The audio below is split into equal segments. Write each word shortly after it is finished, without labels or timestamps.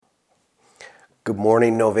Good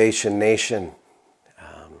morning, Novation Nation.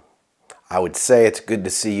 I would say it's good to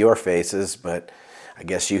see your faces, but I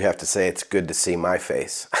guess you have to say it's good to see my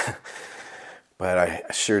face. But I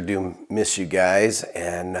sure do miss you guys,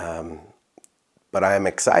 but I am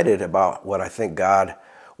excited about what I think God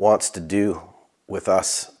wants to do with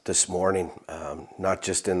us this morning, not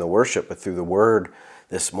just in the worship, but through the Word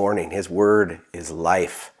this morning. His Word is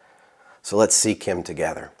life. So let's seek Him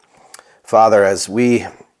together. Father, as we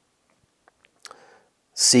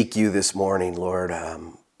seek you this morning, Lord,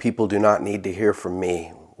 people do not need to hear from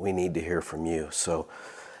me. We need to hear from you. So,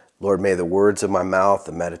 Lord, may the words of my mouth,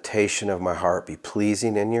 the meditation of my heart be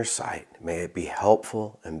pleasing in your sight. May it be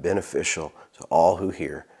helpful and beneficial to all who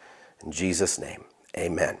hear. In Jesus' name,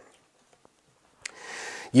 amen.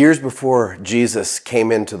 Years before Jesus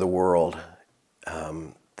came into the world,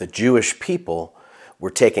 the Jewish people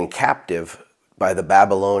were taken captive by the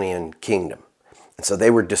Babylonian kingdom. And so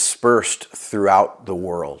they were dispersed throughout the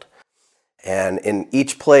world. And in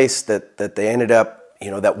each place that they ended up,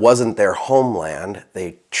 that wasn't their homeland,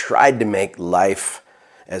 they tried to make life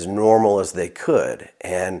as normal as they could.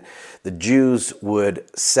 And the Jews would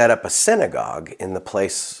set up a synagogue in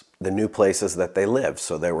the new places that they lived.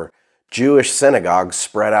 So there were Jewish synagogues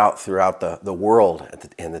spread out throughout the world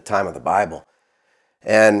in the time of the Bible.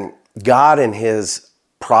 And God in His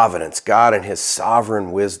providence, God in His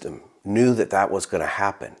sovereign wisdom, knew that was going to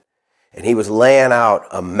happen. And He was laying out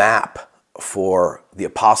a map for the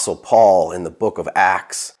Apostle Paul in the book of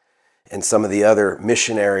Acts and some of the other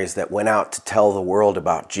missionaries that went out to tell the world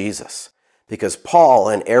about Jesus. Because Paul,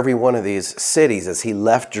 in every one of these cities, as he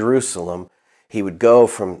left Jerusalem, he would go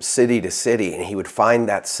from city to city and he would find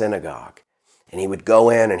that synagogue. And he would go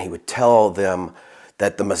in and he would tell them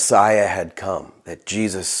that the Messiah had come, that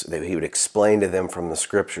he would explain to them from the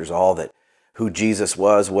scriptures all that who Jesus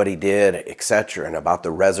was, what He did, etc., and about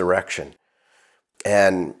the resurrection.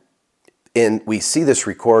 And we see this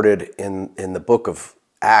recorded in the book of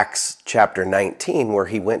Acts chapter 19, where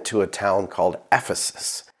he went to a town called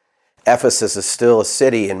Ephesus. Ephesus is still a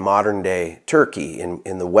city in modern-day Turkey,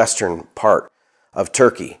 in the western part of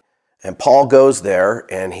Turkey. And Paul goes there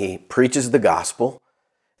and he preaches the gospel,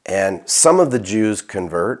 and some of the Jews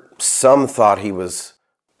convert. Some thought he was,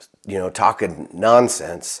 talking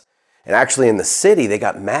nonsense. And actually in the city, they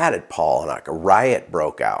got mad at Paul and like a riot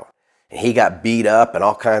broke out. And he got beat up and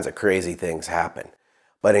all kinds of crazy things happened.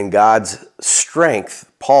 But in God's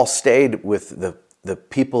strength, Paul stayed with the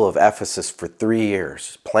people of Ephesus for 3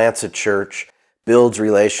 years, plants a church, builds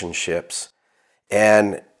relationships.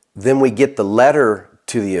 And then we get the letter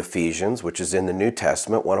to the Ephesians, which is in the New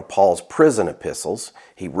Testament, one of Paul's prison epistles.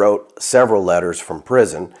 He wrote several letters from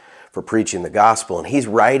prison for preaching the gospel. And he's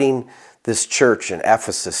writing this church in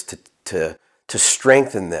Ephesus to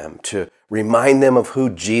strengthen them, to remind them of who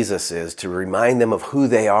Jesus is, to remind them of who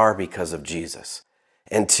they are because of Jesus,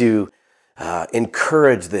 and to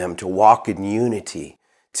encourage them to walk in unity,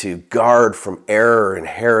 to guard from error and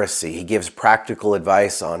heresy. He gives practical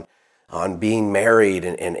advice on being married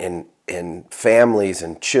and families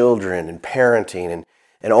and children and parenting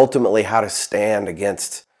and ultimately how to stand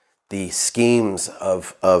against the schemes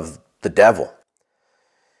of the devil.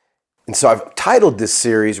 And so I've titled this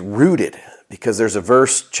series Rooted, because there's a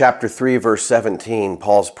verse, chapter 3, verse 17,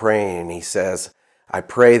 Paul's praying, and he says, I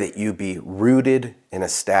pray that you be rooted and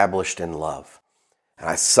established in love. And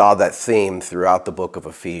I saw that theme throughout the book of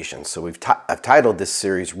Ephesians. So I've titled this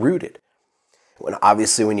series Rooted.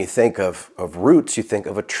 Obviously, when you think of roots, you think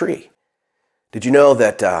of a tree. Did you know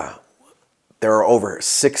that there are over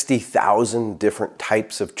 60,000 different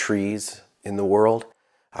types of trees in the world?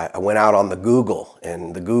 I went out on the Google,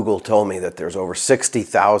 and the Google told me that there's over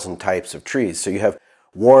 60,000 types of trees. So you have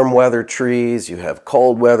warm weather trees, you have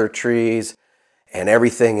cold weather trees, and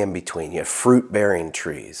everything in between. You have fruit-bearing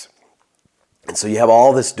trees. And so you have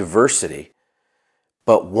all this diversity.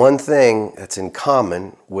 But one thing that's in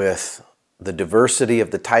common with the diversity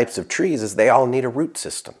of the types of trees is they all need a root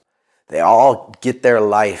system. They all get their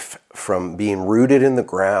life from being rooted in the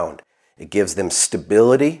ground. It gives them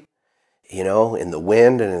stability, in the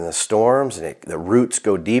wind and in the storms, and the roots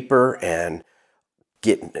go deeper and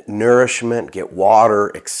get nourishment, get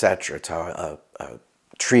water, etc. It's how a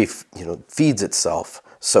tree, feeds itself,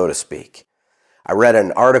 so to speak. I read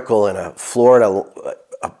an article in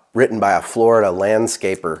written by a Florida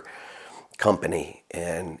landscaper company,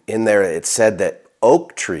 and in there it said that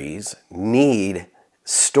oak trees need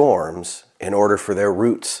storms in order for their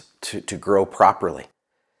roots to grow properly.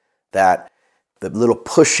 That the little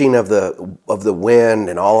pushing of the wind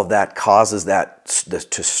and all of that causes that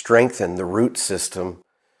to strengthen the root system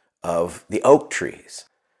of the oak trees.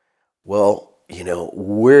 Well,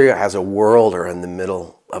 we as a world are in the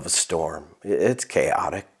middle of a storm. It's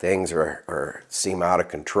chaotic. Things seem out of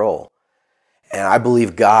control. And I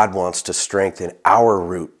believe God wants to strengthen our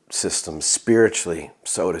root system spiritually,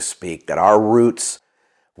 so to speak, that our roots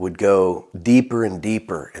would go deeper and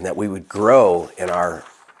deeper, and that we would grow in our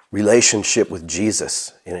relationship with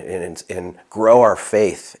Jesus and grow our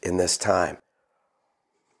faith in this time.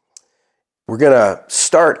 We're going to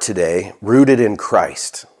start today rooted in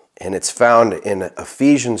Christ, and it's found in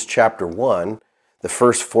Ephesians chapter 1, the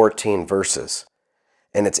first 14 verses.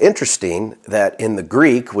 And it's interesting that in the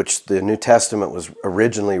Greek, which the New Testament was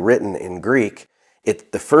originally written in Greek,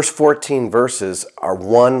 the first 14 verses are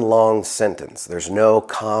one long sentence. There's no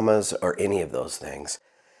commas or any of those things.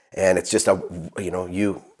 And it's just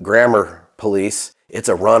you grammar police, it's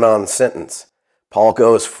a run-on sentence. Paul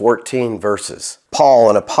goes 14 verses. Paul,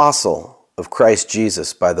 an apostle of Christ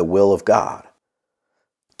Jesus by the will of God,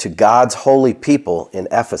 to God's holy people in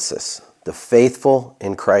Ephesus, the faithful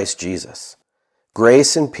in Christ Jesus.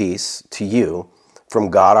 Grace and peace to you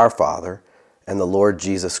from God our Father and the Lord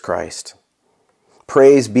Jesus Christ.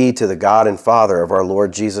 Praise be to the God and Father of our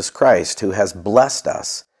Lord Jesus Christ, who has blessed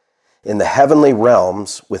us in the heavenly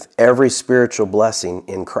realms with every spiritual blessing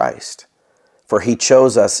in Christ. For he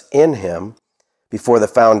chose us in him before the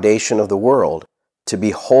foundation of the world to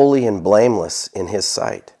be holy and blameless in his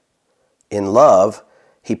sight. In love,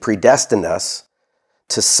 he predestined us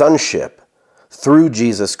to sonship through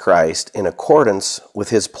Jesus Christ in accordance with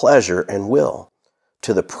his pleasure and will,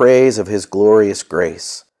 to the praise of his glorious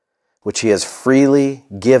grace, which he has freely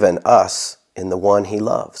given us in the one he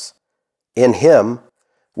loves. In him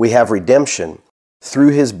we have redemption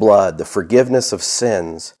through his blood, the forgiveness of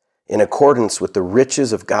sins, in accordance with the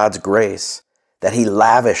riches of God's grace that he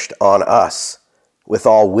lavished on us with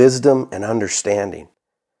all wisdom and understanding.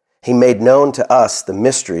 He made known to us the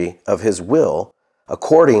mystery of his will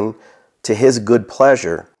according to his good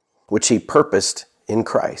pleasure, which he purposed in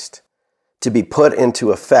Christ, to be put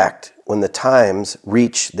into effect when the times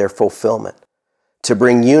reach their fulfillment, to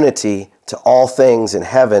bring unity to all things in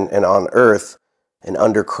heaven and on earth and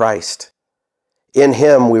under Christ. In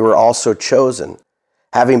him we were also chosen,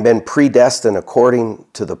 having been predestined according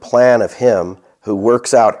to the plan of him who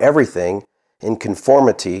works out everything in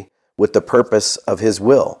conformity with the purpose of his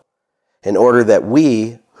will, in order that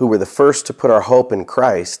we, who were the first to put our hope in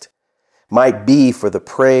Christ, might be for the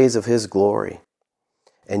praise of his glory.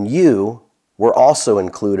 And you were also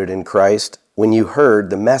included in Christ when you heard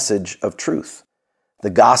the message of truth, the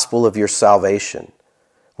gospel of your salvation.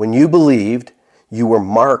 When you believed, you were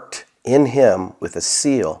marked in him with a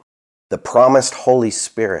seal, the promised Holy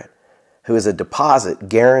Spirit, who is a deposit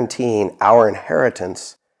guaranteeing our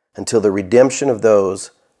inheritance until the redemption of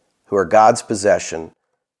those who are God's possession,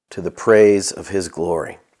 to the praise of his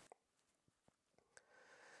glory.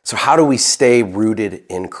 So how do we stay rooted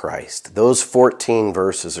in Christ? Those 14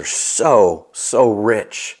 verses are so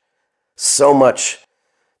rich, so much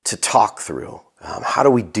to talk through. How do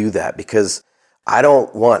we do that? Because I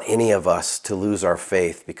don't want any of us to lose our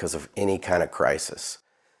faith because of any kind of crisis.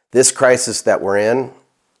 This crisis that we're in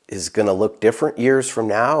is going to look different years from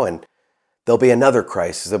now, and there'll be another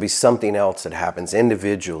crisis. There'll be something else that happens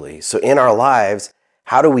individually. So in our lives,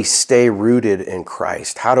 how do we stay rooted in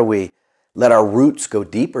Christ? How do we let our roots go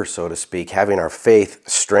deeper, so to speak, having our faith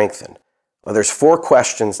strengthened? Well, there's 4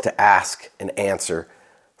 questions to ask and answer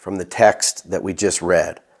from the text that we just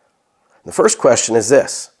read. The first question is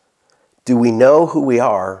this: do we know who we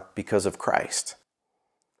are because of Christ?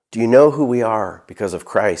 Do you know who we are because of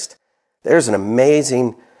Christ? There's an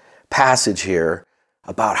amazing passage here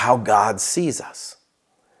about how God sees us.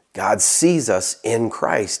 God sees us in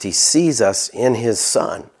Christ. He sees us in his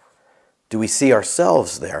Son. Do we see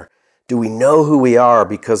ourselves there? Do we know who we are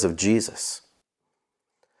because of Jesus?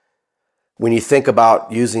 When you think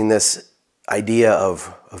about using this idea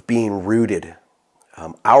of being rooted,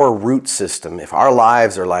 our root system, if our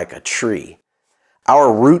lives are like a tree,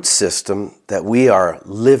 our root system that we are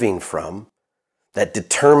living from, that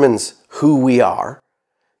determines who we are,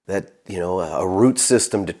 that, a root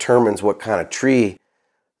system determines what kind of tree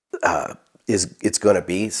it's going to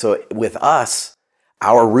be. So with us,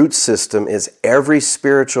 our root system is every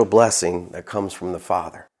spiritual blessing that comes from the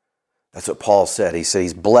Father. That's what Paul said. He said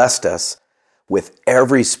he's blessed us with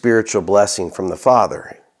every spiritual blessing from the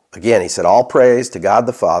Father. Again, he said, all praise to God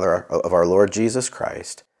the Father of our Lord Jesus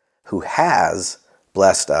Christ, who has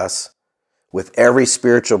blessed us with every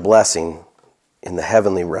spiritual blessing in the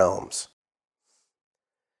heavenly realms.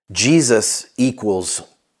 Jesus equals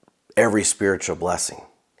every spiritual blessing.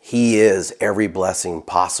 He is every blessing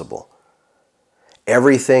possible.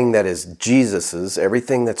 Everything that is Jesus's,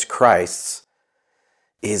 everything that's Christ's,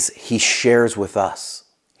 is he shares with us.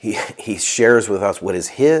 He shares with us what is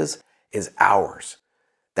his is ours.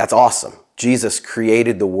 That's awesome. Jesus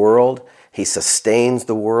created the world. He sustains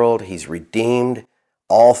the world. He's redeemed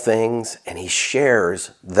all things, and he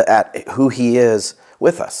shares that who he is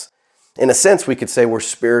with us. In a sense, we could say we're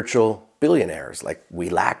spiritual billionaires, like we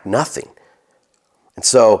lack nothing. And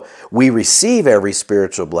so we receive every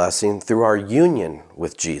spiritual blessing through our union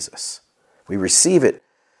with Jesus. We receive it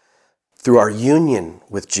through our union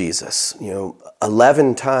with Jesus.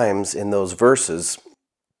 11 times in those verses,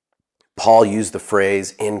 Paul used the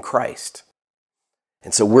phrase in Christ.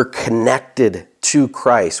 And so we're connected to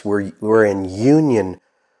Christ. We're in union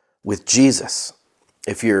with Jesus.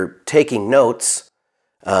 If you're taking notes,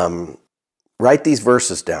 write these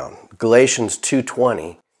verses down. Galatians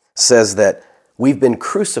 2:20 says that we've been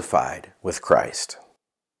crucified with Christ.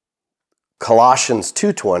 Colossians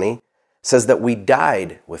 2:20 says that we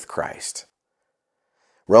died with Christ.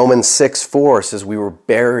 Romans 6:4 says we were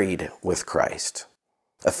buried with Christ.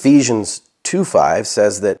 Ephesians 2:5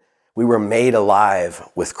 says that we were made alive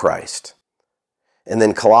with Christ. And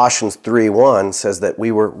then Colossians 3:1 says that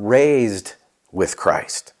we were raised with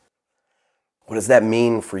Christ. What does that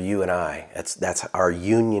mean for you and I? That's our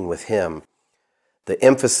union with him. The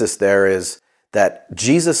emphasis there is that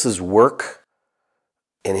Jesus' work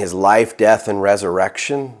in his life, death, and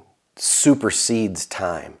resurrection supersedes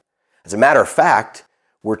time. As a matter of fact,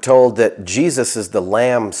 we're told that Jesus is the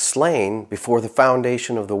lamb slain before the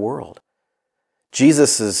foundation of the world.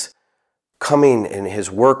 Jesus' coming and his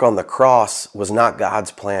work on the cross was not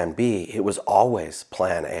God's plan B. It was always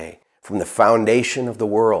plan A. From the foundation of the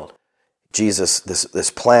world, Jesus, this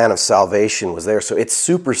plan of salvation was there. So it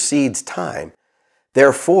supersedes time.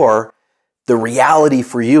 Therefore, the reality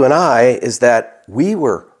for you and I is that we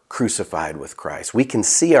were crucified with Christ. We can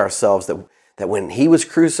see ourselves that when he was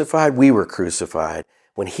crucified, we were crucified.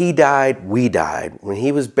 When he died, we died. When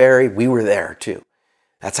he was buried, we were there too.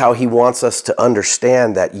 That's how he wants us to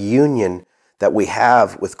understand that union that we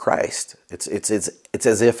have with Christ. It's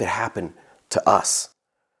as if it happened to us.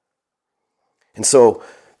 And so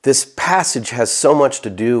this passage has so much to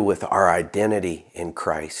do with our identity in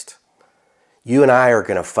Christ. You and I are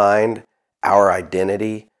going to find our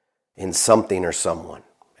identity in something or someone.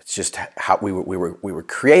 It's just how we were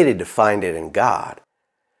created to find it in God.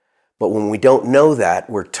 But when we don't know that,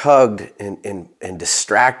 we're tugged and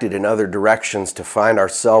distracted in other directions to find our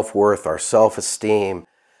self-worth, our self-esteem,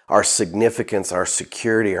 our significance, our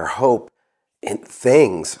security, our hope in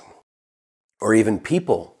things or even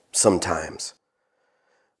people sometimes.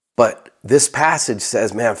 But this passage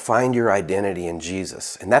says, man, find your identity in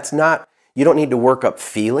Jesus. And that's not, you don't need to work up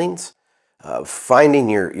feelings. Finding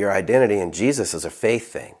your identity in Jesus is a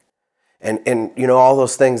faith thing. And all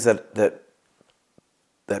those things that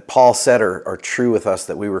Paul said are true with us,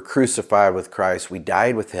 that we were crucified with Christ, we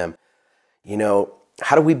died with him.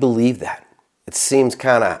 How do we believe that? It seems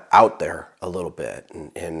kind of out there a little bit.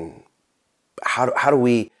 And how do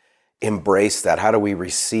we embrace that? How do we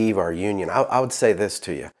receive our union? I would say this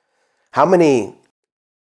to you. How many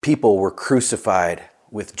people were crucified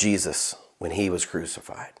with Jesus when he was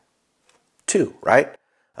crucified? 2, right?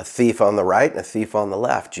 A thief on the right and a thief on the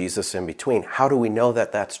left, Jesus in between. How do we know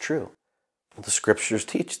that that's true? Well, the scriptures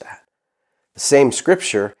teach that. The same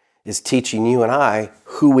scripture is teaching you and I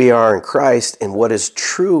who we are in Christ and what is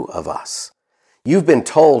true of us. You've been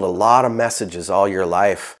told a lot of messages all your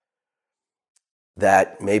life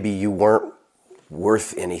that maybe you weren't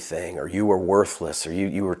worth anything, or you were worthless, or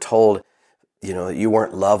you were told, you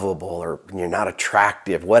weren't lovable, or you're not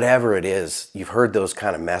attractive, whatever it is. You've heard those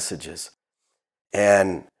kind of messages.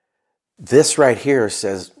 And this right here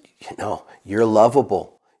says, you're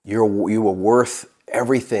lovable. You were worth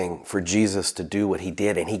everything for Jesus to do what he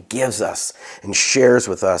did, and he gives us and shares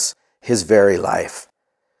with us his very life.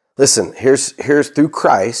 Listen, here's through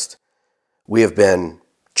Christ, we have been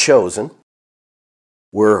chosen.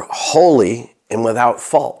 We're holy and without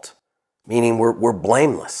fault, meaning we're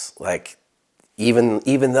blameless. Like even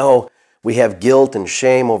though we have guilt and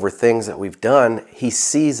shame over things that we've done, he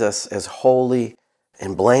sees us as holy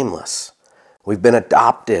and blameless. We've been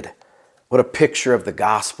adopted. What a picture of the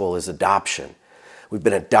gospel is adoption. We've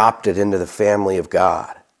been adopted into the family of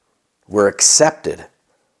God. We're accepted.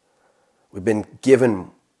 We've been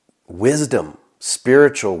given wisdom,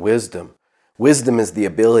 spiritual wisdom. Wisdom is the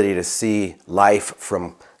ability to see life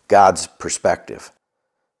from God's perspective.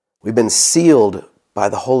 We've been sealed by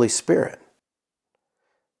the Holy Spirit.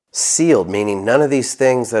 Sealed, meaning none of these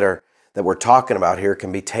things that we're talking about here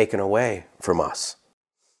can be taken away from us.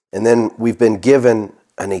 And then we've been given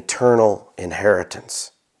an eternal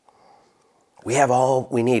inheritance. We have all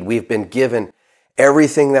we need. We've been given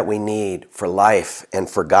everything that we need for life and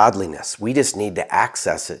for godliness. We just need to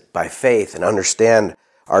access it by faith and understand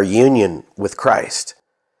our union with Christ.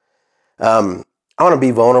 I want to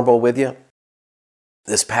be vulnerable with you.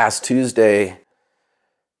 This past Tuesday,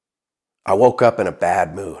 I woke up in a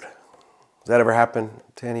bad mood. Has that ever happened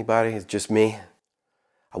to anybody? It's just me.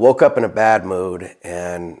 I woke up in a bad mood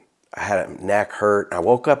and I had a neck hurt. I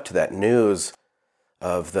woke up to that news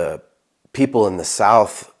of the people in the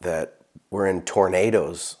South that were in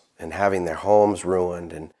tornadoes and having their homes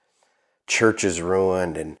ruined and churches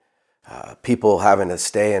ruined and people having to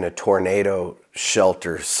stay in a tornado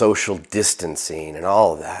shelter, social distancing and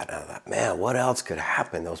all of that. And I thought, man, what else could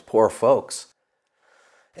happen? Those poor folks.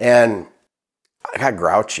 And I got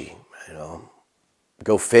grouchy,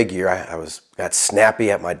 Go figure, I got snappy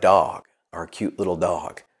at my dog, our cute little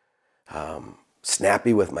dog.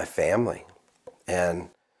 Snappy with my family. And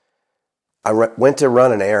I went to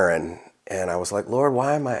run an errand and I was like, Lord,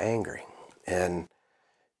 why am I angry? And,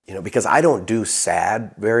 because I don't do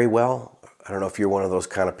sad very well. I don't know if you're one of those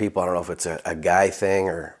kind of people. I don't know if it's a guy thing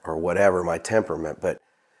or whatever, my temperament, but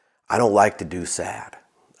I don't like to do sad.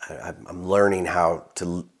 I'm learning how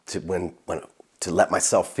to let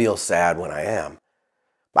myself feel sad when I am.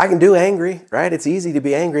 I can do angry, right? It's easy to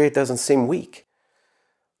be angry. It doesn't seem weak.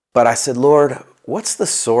 But I said, Lord, what's the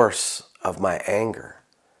source of my anger?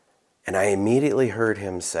 And I immediately heard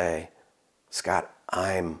him say, Scott,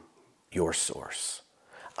 I'm your source.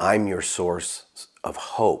 I'm your source of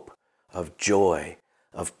hope, of joy,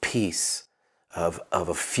 of peace, of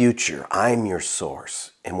a future. I'm your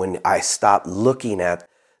source. And when I stop looking at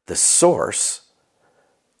the source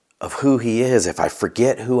of who he is, if I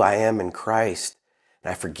forget who I am in Christ,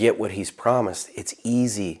 and I forget what he's promised, it's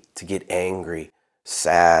easy to get angry,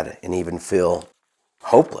 sad, and even feel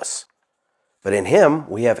hopeless. But in him,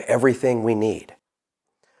 we have everything we need.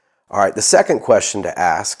 All right, the second question to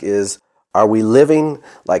ask is, are we living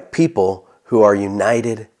like people who are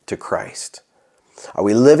united to Christ? Are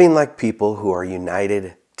we living like people who are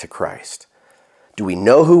united to Christ? Do we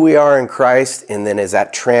know who we are in Christ? And then is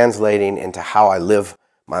that translating into how I live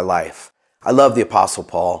my life? I love the Apostle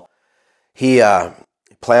Paul. He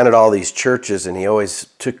planted all these churches and he always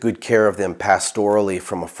took good care of them pastorally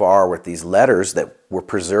from afar with these letters that were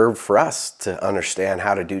preserved for us to understand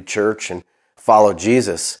how to do church and follow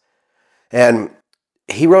Jesus. And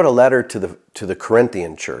he wrote a letter to the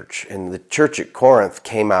Corinthian church, and the church at Corinth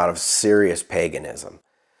came out of serious paganism.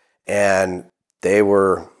 And they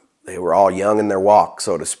were all young in their walk,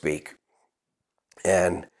 so to speak.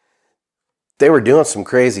 And they were doing some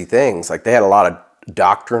crazy things. Like they had a lot of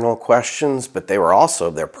doctrinal questions, but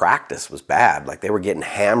their practice was bad. Like they were getting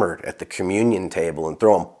hammered at the communion table and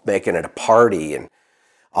making it a party and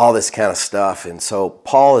all this kind of stuff. And so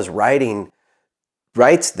Paul is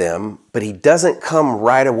writes them, but he doesn't come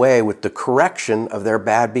right away with the correction of their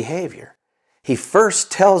bad behavior. He first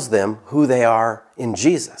tells them who they are in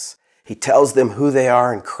Jesus. He tells them who they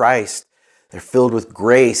are in Christ. They're filled with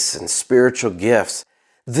grace and spiritual gifts.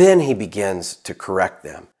 Then he begins to correct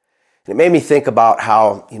them. And it made me think about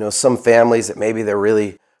how, some families that maybe they're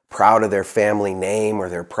really proud of their family name or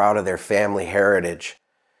they're proud of their family heritage.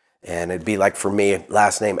 And it'd be like for me,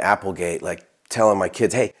 last name Applegate, like telling my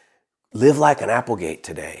kids, hey, live like an Applegate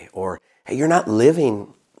today. Or, hey, you're not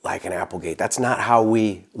living like an Applegate. That's not how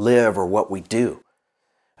we live or what we do.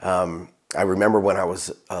 I remember when I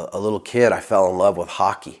was a little kid, I fell in love with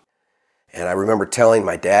hockey. And I remember telling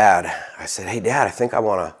my dad, I said, hey, Dad,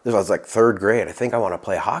 this was like third grade, I think I want to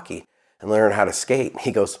play hockey and learn how to skate. And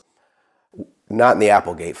he goes, not in the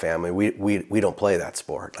Applegate family. We don't play that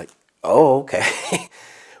sport. Like, oh, okay.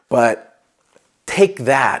 But take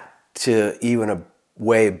that to even a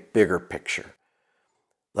way bigger picture.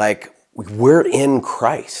 Like, we're in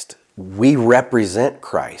Christ. We represent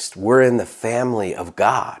Christ. We're in the family of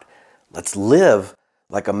God. Let's live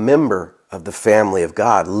like a member of the family of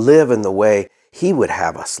God. Live in the way he would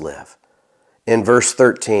have us live. In verse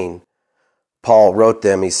 13, Paul wrote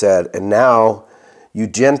them, he said, and now you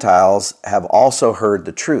Gentiles have also heard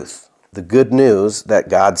the truth, the good news that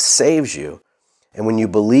God saves you. And when you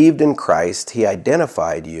believed in Christ, he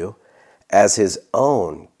identified you as his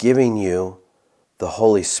own, giving you the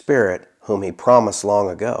Holy Spirit, whom he promised long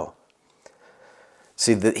ago.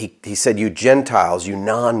 See, he said, you Gentiles, you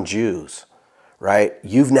non-Jews, right?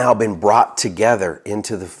 You've now been brought together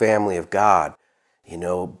into the family of God.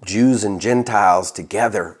 Jews and Gentiles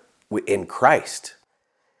together in Christ.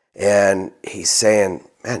 And he's saying,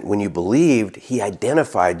 man, when you believed, he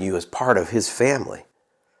identified you as part of his family.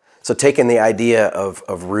 So taking the idea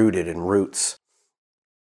of rooted and roots.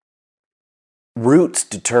 Roots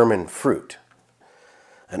determine fruit.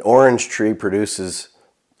 An orange tree produces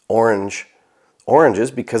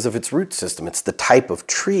oranges because of its root system. It's the type of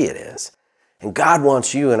tree it is. And God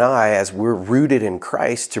wants you and I, as we're rooted in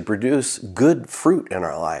Christ, to produce good fruit in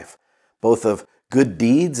our life, both of good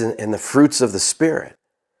deeds and the fruits of the Spirit.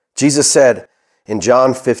 Jesus said in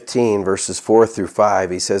John 15, verses 4 through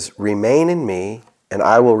 5, he says, "Remain in me, and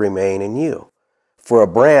I will remain in you. For a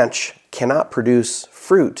branch cannot produce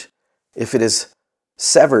fruit if it is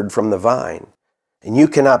severed from the vine, and you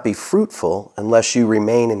cannot be fruitful unless you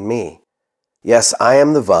remain in me. Yes, I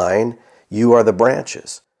am the vine, you are the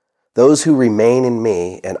branches. Those who remain in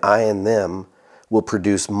me and I in them will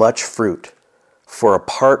produce much fruit, for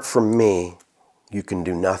apart from me, you can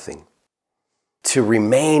do nothing." To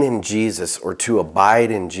remain in Jesus, or to abide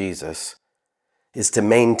in Jesus, is to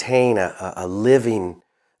maintain a living,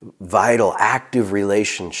 vital, active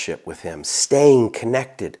relationship with Him. Staying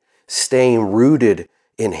connected, staying rooted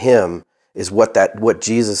in Him is what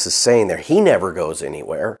Jesus is saying there. He never goes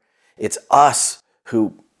anywhere. It's us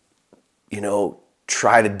who,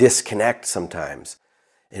 try to disconnect sometimes.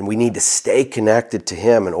 And we need to stay connected to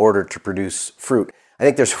Him in order to produce fruit. I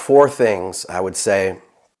think there's 4 things I would say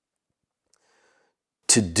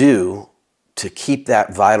to do to keep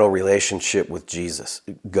that vital relationship with Jesus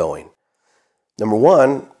going. Number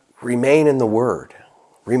 1, remain in the Word.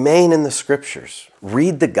 Remain in the Scriptures.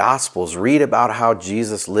 Read the Gospels. Read about how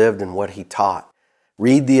Jesus lived and what He taught.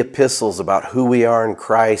 Read the epistles about who we are in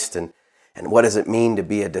Christ and what does it mean to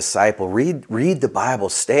be a disciple. Read the Bible.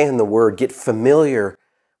 Stay in the Word. Get familiar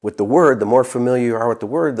with the Word. The more familiar you are with the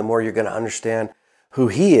Word, the more you're going to understand who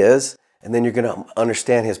He is, and then you're going to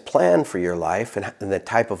understand His plan for your life and the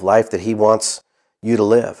type of life that He wants you to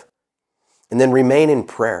live. And then remain in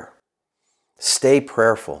prayer. Stay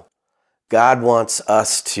prayerful. God wants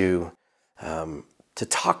us to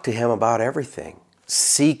talk to Him about everything.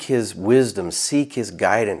 Seek His wisdom, seek His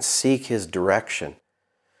guidance, seek His direction.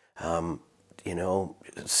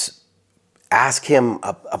 Ask Him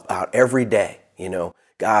about every day,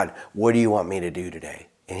 God, what do you want me to do today?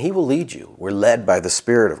 And He will lead you. We're led by the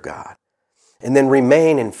Spirit of God. And then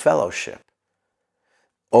remain in fellowship.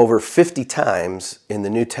 Over 50 times in the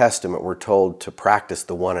New Testament, we're told to practice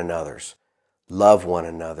the one another's. Love one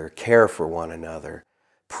another, care for one another,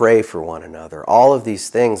 pray for one another. All of these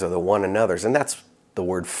things are the one another's. And that's the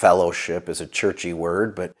word fellowship is a churchy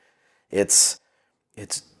word, but it's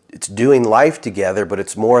doing life together, but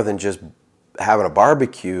it's more than just having a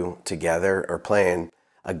barbecue together or playing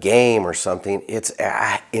a game or something. It's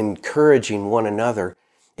encouraging one another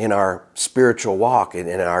in our spiritual walk and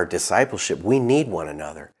in our discipleship. We need one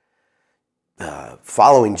another.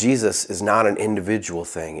 Following Jesus is not an individual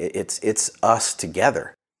thing. It's us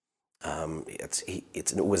together.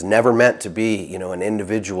 It was never meant to be, an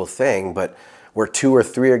individual thing, but where 2 or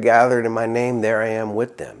 3 are gathered in my name, there I am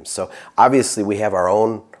with them. So obviously we have our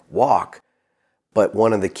own walk, but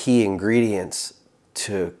one of the key ingredients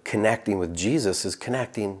to connecting with Jesus is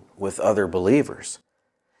connecting with other believers.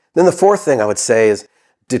 Then the 4th thing I would say is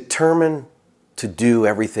determine to do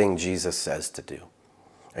everything Jesus says to do.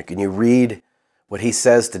 Like, when you read what He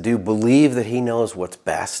says to do, believe that He knows what's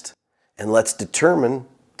best, and let's determine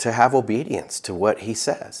to have obedience to what He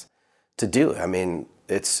says to do. I mean,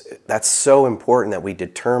 that's so important that we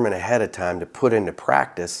determine ahead of time to put into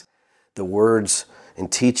practice the words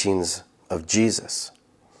and teachings of Jesus.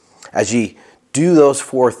 As you do those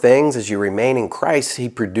 4 things, as you remain in Christ, He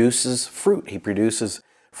produces fruit. He produces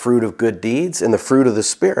fruit of good deeds and the fruit of the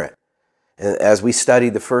Spirit. And as we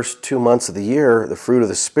studied the first 2 months of the year, the fruit of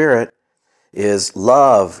the Spirit is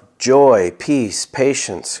love, joy, peace,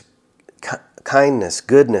 patience, kindness,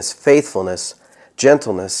 goodness, faithfulness,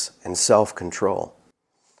 gentleness, and self-control.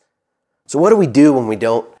 So what do we do when we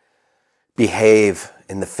don't behave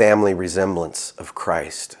in the family resemblance of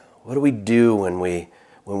Christ? What do we do when we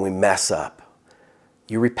mess up?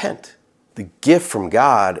 You repent. The gift from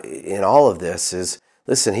God in all of this is,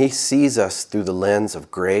 listen, He sees us through the lens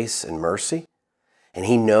of grace and mercy, and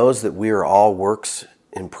He knows that we are all works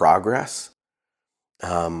in progress.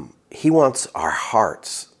 He wants our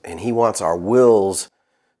hearts, and He wants our wills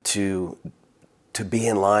to be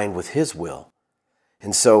in line with His will.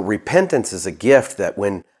 And so repentance is a gift that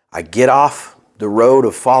when I get off the road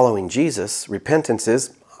of following Jesus, repentance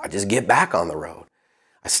is I just get back on the road.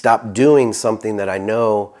 I stop doing something that I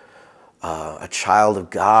know a child of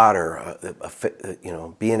God or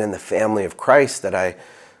being in the family of Christ, that I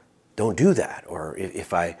don't do that. Or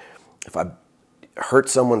if I hurt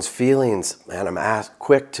someone's feelings, and I'm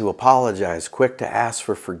quick to apologize, quick to ask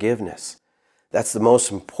for forgiveness. That's the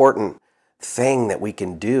most important thing that we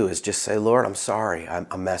can do is just say, Lord, I'm sorry,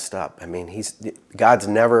 I'm messed up. I mean, God's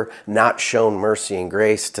never not shown mercy and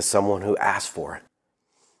grace to someone who asked for it.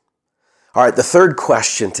 All right, the third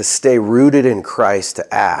question to stay rooted in Christ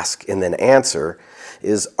to ask and then answer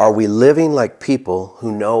is, are we living like people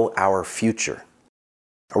who know our future?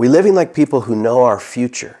 Are we living like people who know our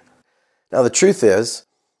future? Now, the truth is,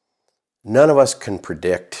 none of us can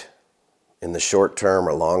predict in the short term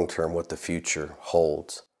or long term what the future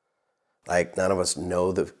holds. Like, none of us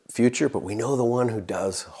know the future, but we know the one who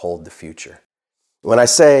does hold the future. When I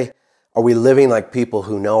say, are we living like people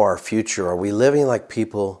who know our future? Are we living like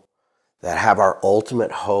people that have our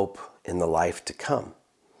ultimate hope in the life to come?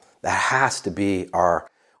 That has to be our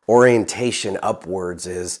orientation upwards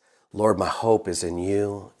is, Lord, my hope is in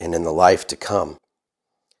you and in the life to come.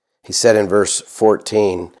 He said in verse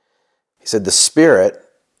 14, he said, the Spirit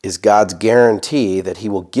is God's guarantee that he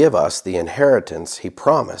will give us the inheritance he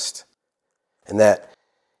promised, and that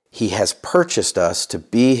he has purchased us to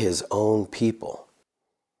be his own people.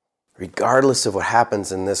 Regardless of what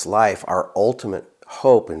happens in this life, our ultimate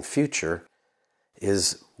hope and future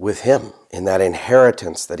is with him in that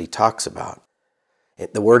inheritance that he talks about.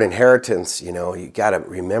 The word inheritance, you got to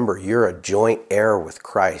remember, you're a joint heir with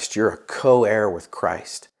Christ. You're a co-heir with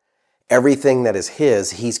Christ. Everything that is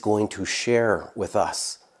his, he's going to share with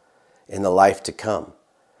us in the life to come.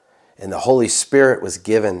 And the Holy Spirit was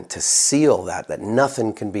given to seal that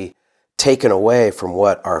nothing can be taken away from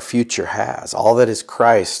what our future has. All that is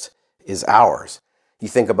Christ is ours. You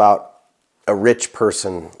think about a rich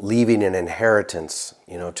person leaving an inheritance,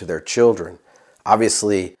 to their children.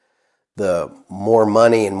 Obviously, the more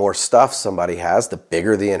money and more stuff somebody has, the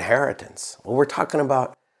bigger the inheritance. Well, we're talking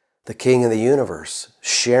about the King of the universe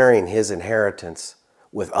sharing his inheritance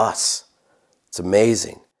with us. It's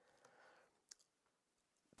amazing.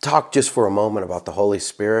 Talk just for a moment about the Holy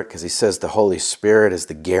Spirit, because he says the Holy Spirit is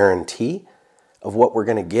the guarantee of what we're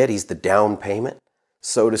going to get. He's the down payment,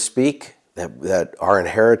 so to speak, that our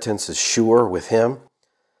inheritance is sure with him.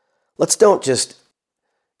 Let's don't just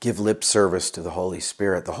give lip service to the Holy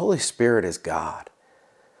Spirit. The Holy Spirit is God.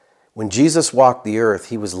 When Jesus walked the earth,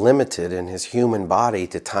 he was limited in his human body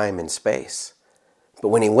to time and space. But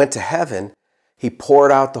when he went to heaven, he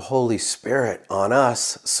poured out the Holy Spirit on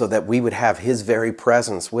us so that we would have his very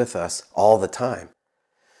presence with us all the time.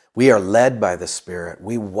 We are led by the Spirit.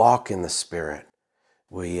 We walk in the Spirit.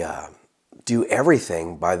 We do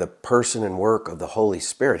everything by the person and work of the Holy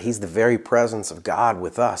Spirit. He's the very presence of God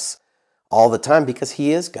with us all the time because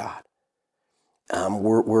he is God.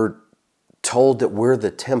 We're told that we're the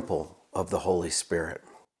temple of the Holy Spirit,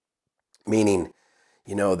 meaning,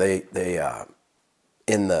 they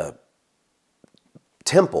in the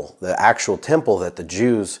temple, the actual temple that the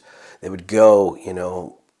Jews, they would go,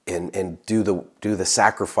 and do the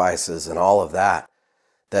sacrifices and all of that,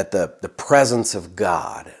 that the presence of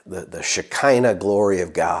God, the Shekinah glory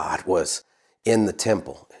of God was in the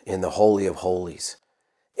temple, in the Holy of Holies.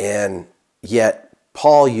 And yet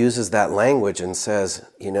Paul uses that language and says,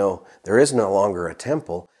 there is no longer a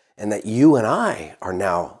temple, and that you and I are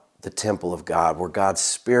now the temple of God, where God's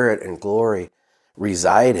Spirit and glory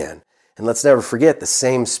reside in. And let's never forget, the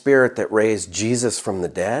same Spirit that raised Jesus from the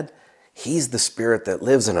dead, he's the Spirit that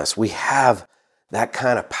lives in us. We have that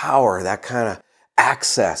kind of power, that kind of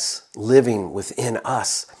access living within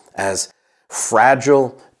us as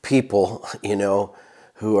fragile people,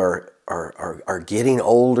 who are getting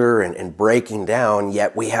older and breaking down,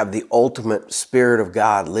 yet we have the ultimate Spirit of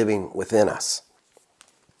God living within us.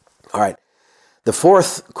 All right. The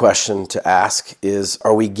fourth question to ask is,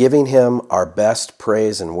 are we giving him our best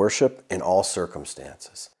praise and worship in all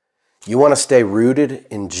circumstances? You want to stay rooted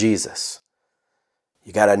in Jesus.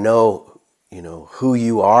 You got to know, who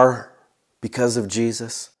you are because of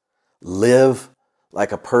Jesus. Live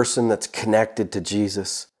like a person that's connected to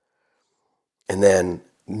Jesus. And then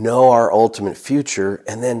know our ultimate future,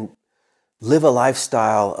 and then live a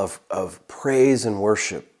lifestyle of praise and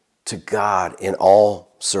worship to God in all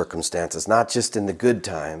circumstances, not just in the good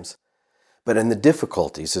times, but in the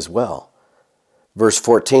difficulties as well. Verse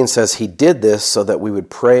 14 says, he did this so that we would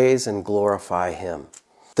praise and glorify him.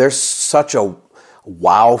 There's such a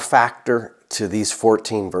wow factor to these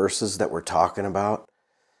 14 verses that we're talking about.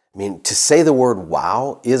 I mean, to say the word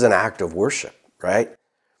wow is an act of worship, right?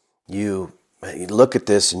 You look at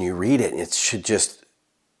this and you read it, and it should just,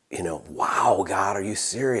 wow, God, are you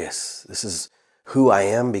serious? This is who I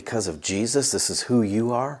am because of Jesus. This is who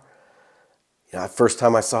you are. First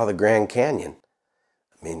time I saw the Grand Canyon,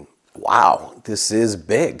 wow, this is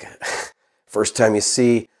big. First time you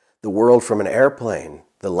see the world from an airplane,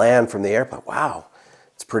 the land from the airplane, wow,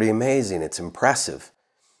 it's pretty amazing. It's impressive.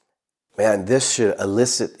 man, this should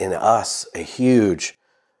elicit in us a huge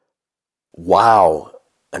wow,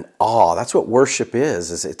 an awe. That's what worship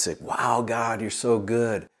is it's like, wow, God, you're so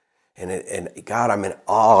good. And God, I'm in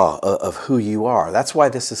awe of who you are. That's why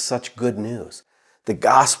this is such good news. The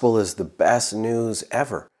gospel is the best news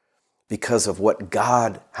ever because of what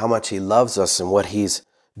God, how much he loves us and what he's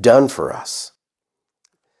done for us.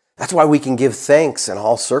 That's why we can give thanks in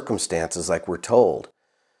all circumstances, like we're told.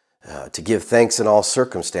 To give thanks in all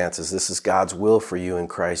circumstances. This is God's will for you in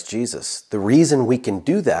Christ Jesus. The reason we can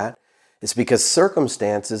do that is because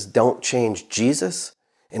circumstances don't change Jesus,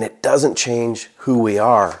 and it doesn't change who we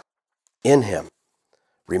are in him.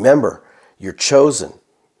 Remember, you're chosen,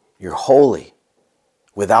 you're holy,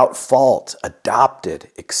 without fault,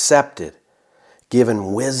 adopted, accepted,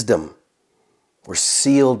 given wisdom. We're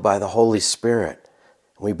sealed by the Holy Spirit.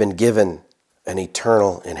 We've been given an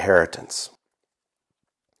eternal inheritance.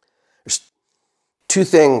 There's two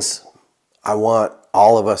things I want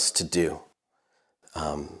all of us to do.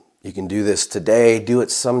 You can do this today, do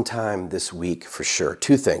it sometime this week for sure.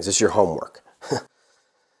 Two things. It's your homework.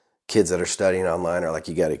 Kids that are studying online are like,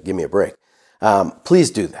 you got to give me a break.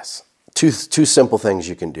 Please do this. Two simple things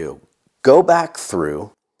you can do. Go back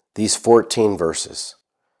through these 14 verses.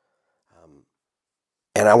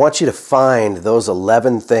 And I want you to find those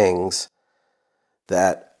 11 things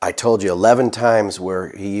that I told you 11 times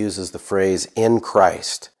where he uses the phrase in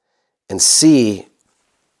Christ, and see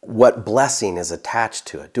what blessing is attached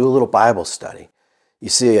to it. Do a little Bible study. You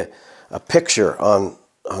see a picture on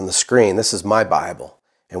the screen. This is my Bible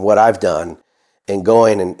and what I've done, and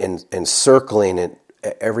going and circling it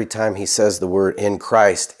every time he says the word in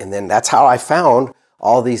Christ. And then that's how I found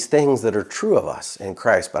all these things that are true of us in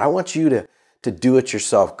Christ. But I want you to do it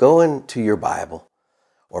yourself. Go into your Bible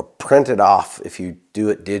or print it off if you do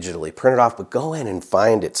it digitally. Print it off, but go in and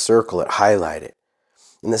find it, circle it, highlight it.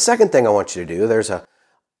 And the second thing I want you to do, there's a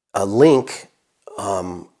link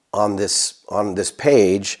on this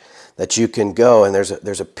page that you can go, and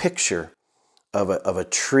there's a picture of a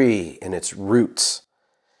tree and its roots.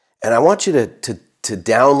 And I want you to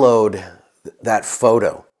download that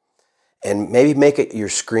photo and maybe make it your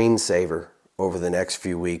screensaver over the next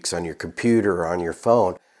few weeks on your computer or on your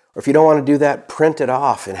phone. Or if you don't want to do that, print it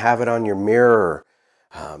off and have it on your mirror.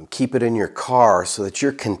 Keep it in your car so that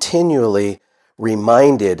you're continually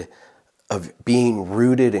reminded of being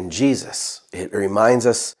rooted in Jesus. It reminds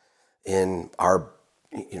us in our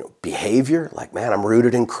behavior, like, man, I'm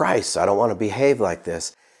rooted in Christ, so I don't want to behave like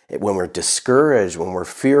this. When we're discouraged, when we're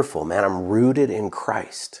fearful, man, I'm rooted in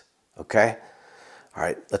Christ. Okay? All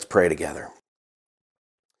right, let's pray together.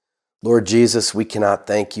 Lord Jesus, we cannot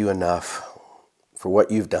thank you enough for what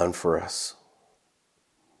you've done for us.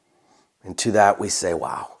 And to that we say,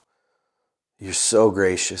 wow, you're so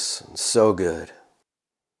gracious and so good.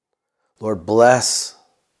 Lord, bless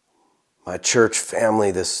my church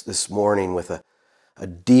family this morning with a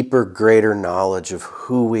deeper, greater knowledge of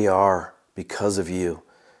who we are because of you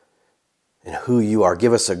and who you are.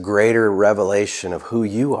 Give us a greater revelation of who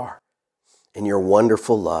you are and your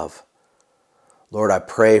wonderful love. Lord, I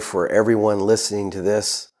pray for everyone listening to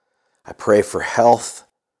this. I pray for health.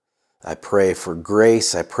 I pray for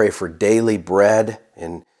grace. I pray for daily bread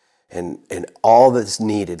and all that's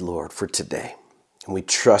needed, Lord, for today. And we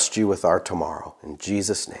trust you with our tomorrow. In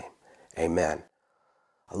Jesus' name, amen.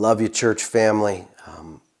 I love you, church family.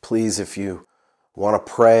 Please, if you want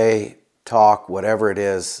to pray, talk, whatever it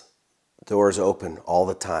is, doors open all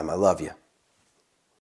the time. I love you.